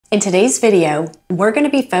In today's video, we're going to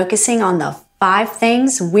be focusing on the 5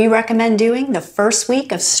 things we recommend doing the first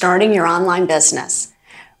week of starting your online business.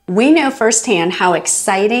 We know firsthand how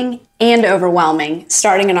exciting and overwhelming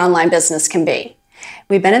starting an online business can be.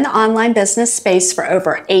 We've been in the online business space for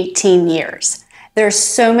over 18 years. There are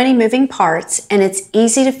so many moving parts, and it's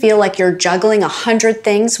easy to feel like you're juggling 100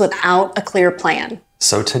 things without a clear plan.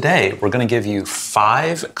 So today, we're going to give you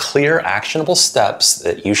 5 clear, actionable steps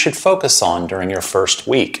that you should focus on during your first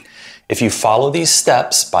week. If you follow these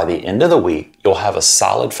steps, by the end of the week, you'll have a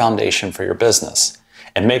solid foundation for your business.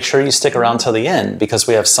 And make sure you stick around till the end, because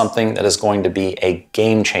we have something that is going to be a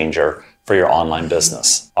game changer for your online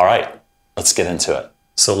business. All right, let's get into it.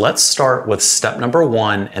 So let's start with step number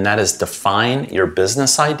 1, and that is define your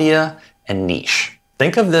business idea and niche.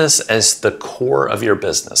 Think of this as the core of your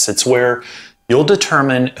business. It's where you'll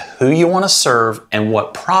determine who you want to serve and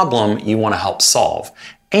what problem you want to help solve,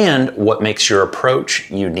 and what makes your approach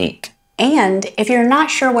unique. And if you're not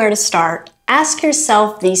sure where to start, ask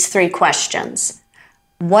yourself these 3 questions.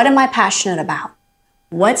 What am I passionate about?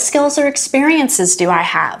 What skills or experiences do I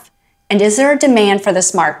have? And is there a demand for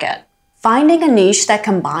this market? Finding a niche that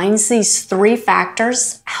combines these 3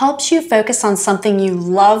 factors helps you focus on something you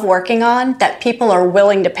love working on that people are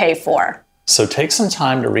willing to pay for. So take some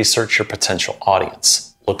time to research your potential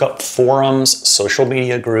audience. Look up forums, social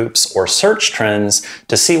media groups, or search trends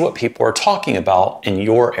to see what people are talking about in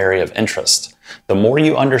your area of interest. The more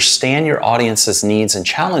you understand your audience's needs and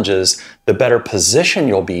challenges, the better position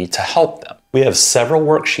you'll be to help them. We have several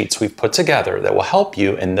worksheets we've put together that will help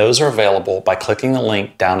you, and those are available by clicking the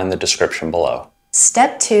link down in the description below.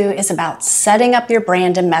 Step 2 is about setting up your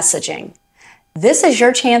brand and messaging. This is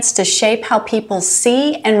your chance to shape how people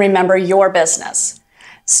see and remember your business.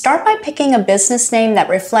 Start by picking a business name that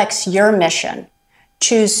reflects your mission.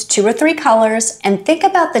 Choose 2 or 3 colors and think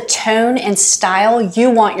about the tone and style you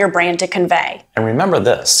want your brand to convey. And remember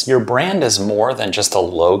this, your brand is more than just a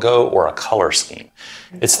logo or a color scheme.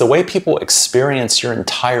 It's the way people experience your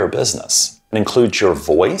entire business. It includes your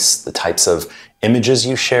voice, the types of images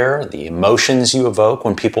you share, the emotions you evoke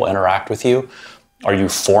when people interact with you. Are you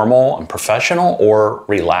formal and professional or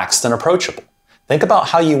relaxed and approachable? Think about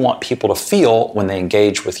how you want people to feel when they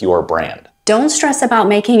engage with your brand. Don't stress about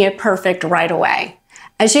making it perfect right away.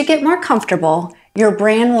 As you get more comfortable, your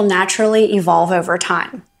brand will naturally evolve over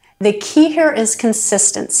time. The key here is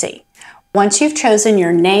consistency. Once you've chosen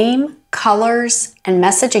your name, colors, and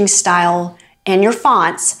messaging style, and your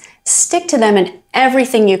fonts, stick to them in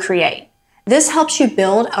everything you create. This helps you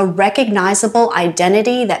build a recognizable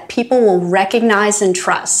identity that people will recognize and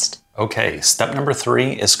trust. Okay, step number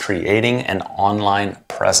 3 is creating an online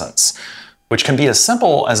presence, which can be as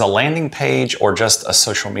simple as a landing page or just a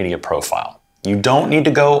social media profile. You don't need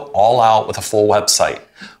to go all out with a full website.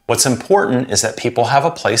 What's important is that people have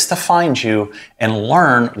a place to find you and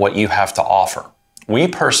learn what you have to offer. We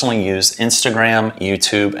personally use Instagram,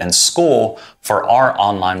 YouTube, and SKOOL for our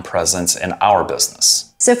online presence in our business.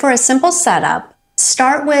 So for a simple setup,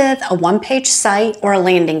 start with a 1-page site or a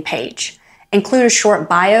landing page. Include a short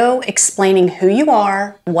bio explaining who you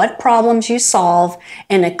are, what problems you solve,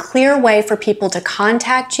 and a clear way for people to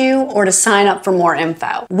contact you or to sign up for more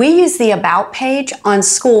info. We use the About page on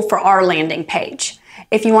SKOOL for our landing page.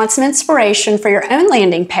 If you want some inspiration for your own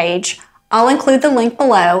landing page, I'll include the link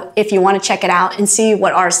below if you want to check it out and see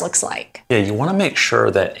what ours looks like. Yeah, you want to make sure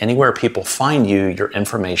that anywhere people find you, your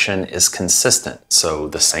information is consistent. So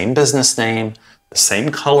the same business name, the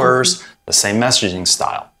same colors, the same messaging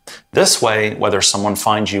style. This way, whether someone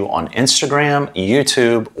finds you on Instagram,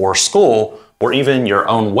 YouTube, or SKOOL, or even your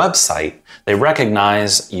own website, they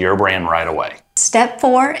recognize your brand right away. Step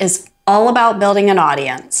 4 is all about building an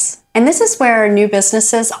audience. And this is where new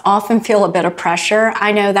businesses often feel a bit of pressure.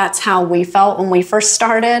 I know that's how we felt when we first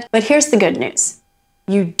started, but here's the good news.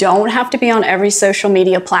 You don't have to be on every social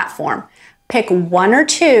media platform. Pick 1 or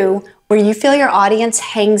 2 where you feel your audience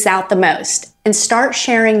hangs out the most, and start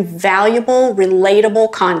sharing valuable,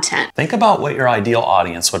 relatable content. Think about what your ideal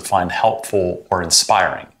audience would find helpful or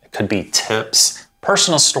inspiring. It could be tips,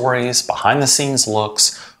 personal stories, behind-the-scenes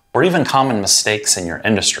looks, or even common mistakes in your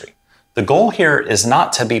industry. The goal here is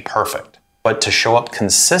not to be perfect, but to show up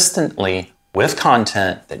consistently with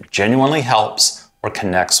content that genuinely helps or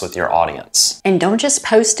connects with your audience. And don't just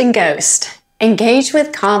post and ghost. Engage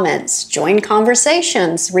with comments, join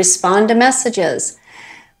conversations, respond to messages.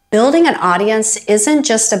 Building an audience isn't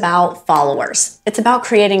just about followers. It's about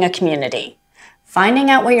creating a community.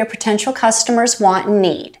 Finding out what your potential customers want and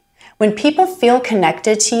need. When people feel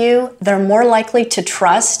connected to you, they're more likely to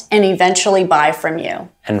trust and eventually buy from you.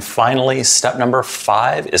 And finally, step number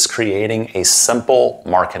 5 is creating a simple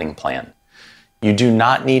marketing plan. You do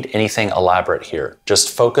not need anything elaborate here. Just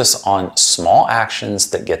focus on small actions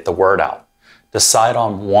that get the word out. Decide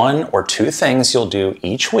on 1 or 2 things you'll do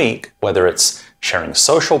each week, whether it's sharing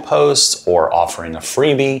social posts or offering a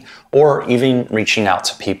freebie or even reaching out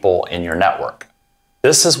to people in your network.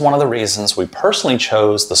 This is one of the reasons we personally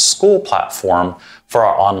chose the SKOOL platform for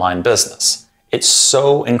our online business. It's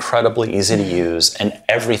so incredibly easy to use and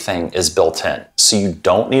everything is built in, so you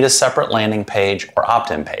don't need a separate landing page or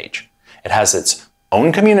opt-in page. It has its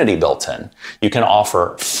own community built in. You can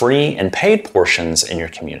offer free and paid portions in your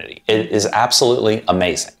community. It is absolutely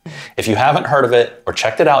amazing. If you haven't heard of it or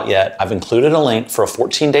checked it out yet, I've included a link for a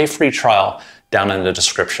 14-day free trial down in the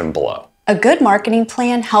description below. A good marketing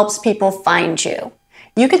plan helps people find you.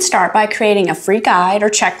 You could start by creating a free guide or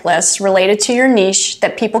checklist related to your niche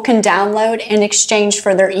that people can download in exchange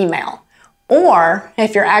for their email. Or,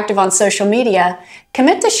 if you're active on social media,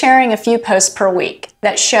 commit to sharing a few posts per week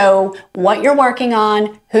that show what you're working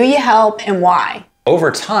on, who you help, and why.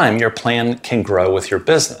 Over time, your plan can grow with your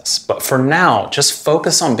business, but for now, just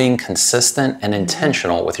focus on being consistent and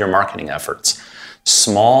intentional with your marketing efforts.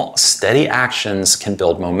 Small, steady actions can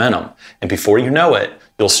build momentum, and before you know it,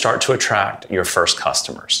 you'll start to attract your first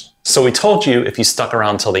customers. So we told you if you stuck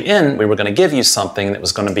around till the end, we were going to give you something that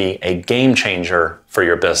was going to be a game changer for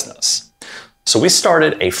your business. So we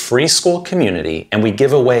started a free SKOOL community and we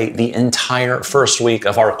give away the entire first week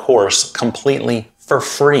of our course completely for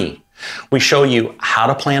free. We show you how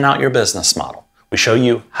to plan out your business model. We show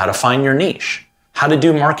you how to find your niche, how to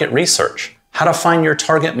do market research, how to find your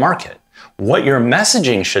target market, what your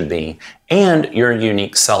messaging should be, and your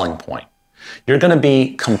unique selling point. You're going to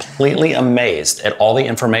be completely amazed at all the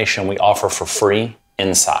information we offer for free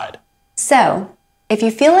inside. So, if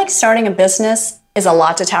you feel like starting a business is a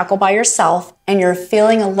lot to tackle by yourself and you're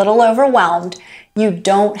feeling a little overwhelmed, you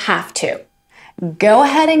don't have to. Go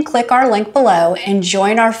ahead and click our link below and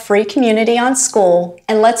join our free community on SKOOL,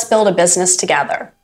 and let's build a business together.